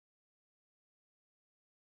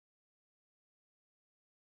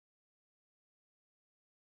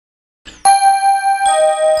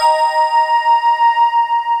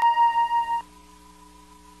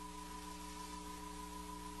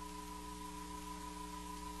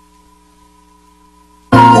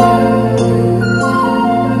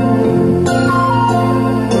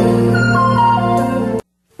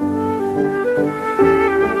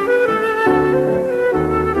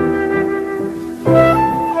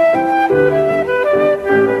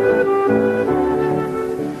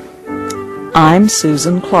I'm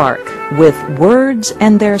Susan Clark with Words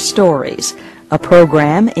and Their Stories, a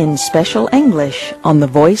program in special English on the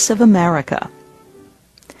Voice of America.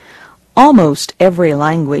 Almost every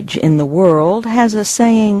language in the world has a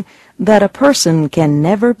saying that a person can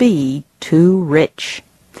never be too rich.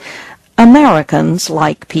 Americans,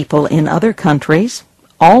 like people in other countries,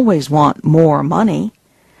 always want more money.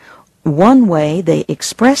 One way they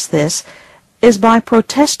express this is by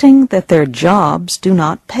protesting that their jobs do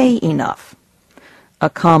not pay enough. A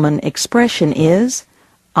common expression is,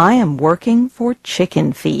 "I am working for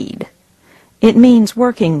Chickenfeed." It means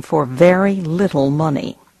working for very little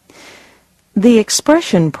money. The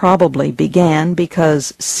expression probably began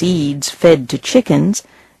because seeds fed to chickens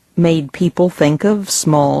made people think of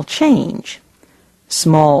small change.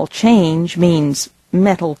 Small change means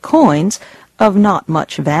metal coins of not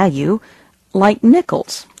much value, like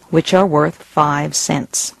nickels, which are worth 5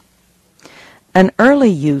 cents. An early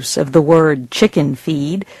use of the word chicken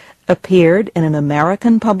feed appeared in an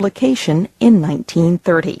American publication in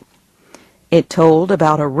 1930. It told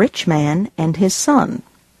about a rich man and his son.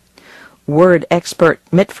 Word expert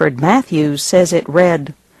Mitford Matthews says it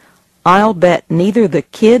read, "I'll bet neither the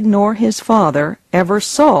kid nor his father ever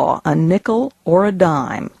saw a nickel or a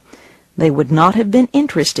dime. They would not have been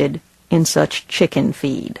interested in such chicken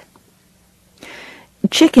feed."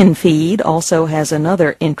 Chicken feed also has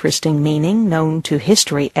another interesting meaning known to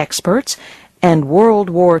history experts and World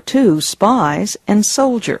War II spies and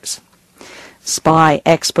soldiers. Spy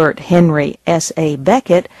expert Henry S.A.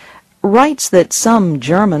 Beckett writes that some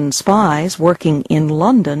German spies working in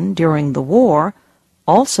London during the war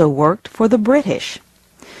also worked for the British.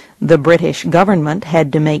 The British government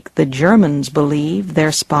had to make the Germans believe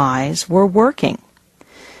their spies were working.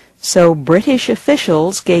 So British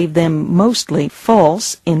officials gave them mostly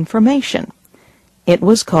false information. It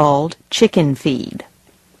was called chicken feed.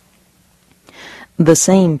 The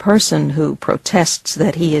same person who protests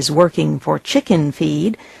that he is working for chicken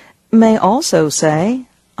feed may also say,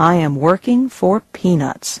 "I am working for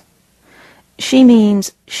peanuts." She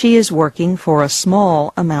means she is working for a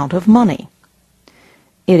small amount of money.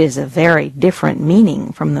 It is a very different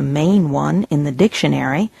meaning from the main one in the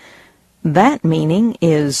dictionary. That meaning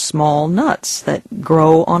is small nuts that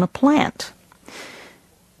grow on a plant.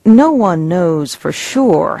 No one knows for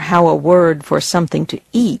sure how a word for something to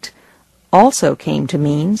eat also came to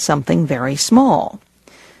mean something very small.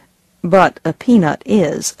 But a peanut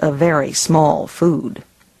is a very small food.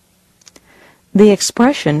 The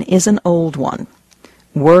expression is an old one.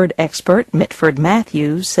 Word expert Mitford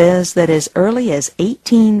Matthews says that as early as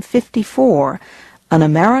 1854, an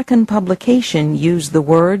American publication used the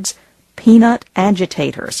words peanut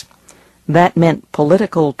agitators. That meant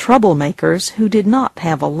political troublemakers who did not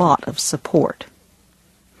have a lot of support.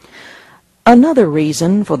 Another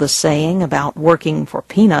reason for the saying about working for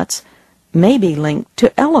peanuts may be linked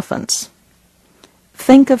to elephants.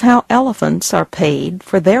 Think of how elephants are paid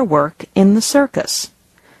for their work in the circus.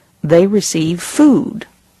 They receive food,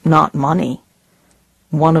 not money.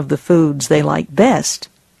 One of the foods they like best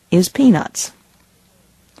is peanuts.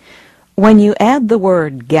 When you add the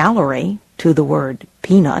word gallery to the word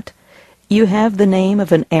peanut, you have the name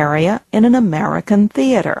of an area in an American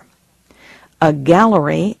theater. A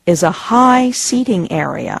gallery is a high seating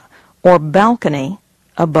area or balcony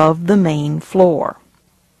above the main floor.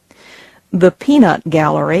 The peanut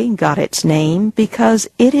gallery got its name because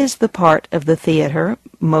it is the part of the theater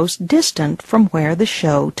most distant from where the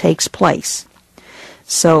show takes place.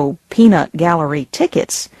 So peanut gallery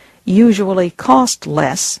tickets usually cost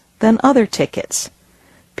less than other tickets.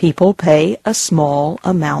 People pay a small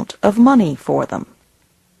amount of money for them.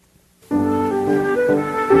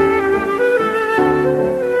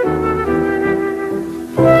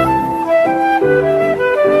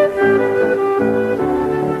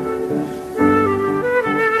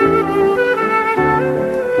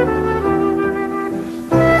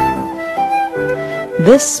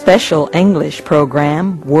 This special English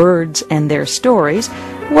program, Words and Their Stories,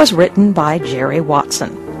 was written by Jerry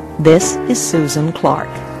Watson. This is Susan Clark.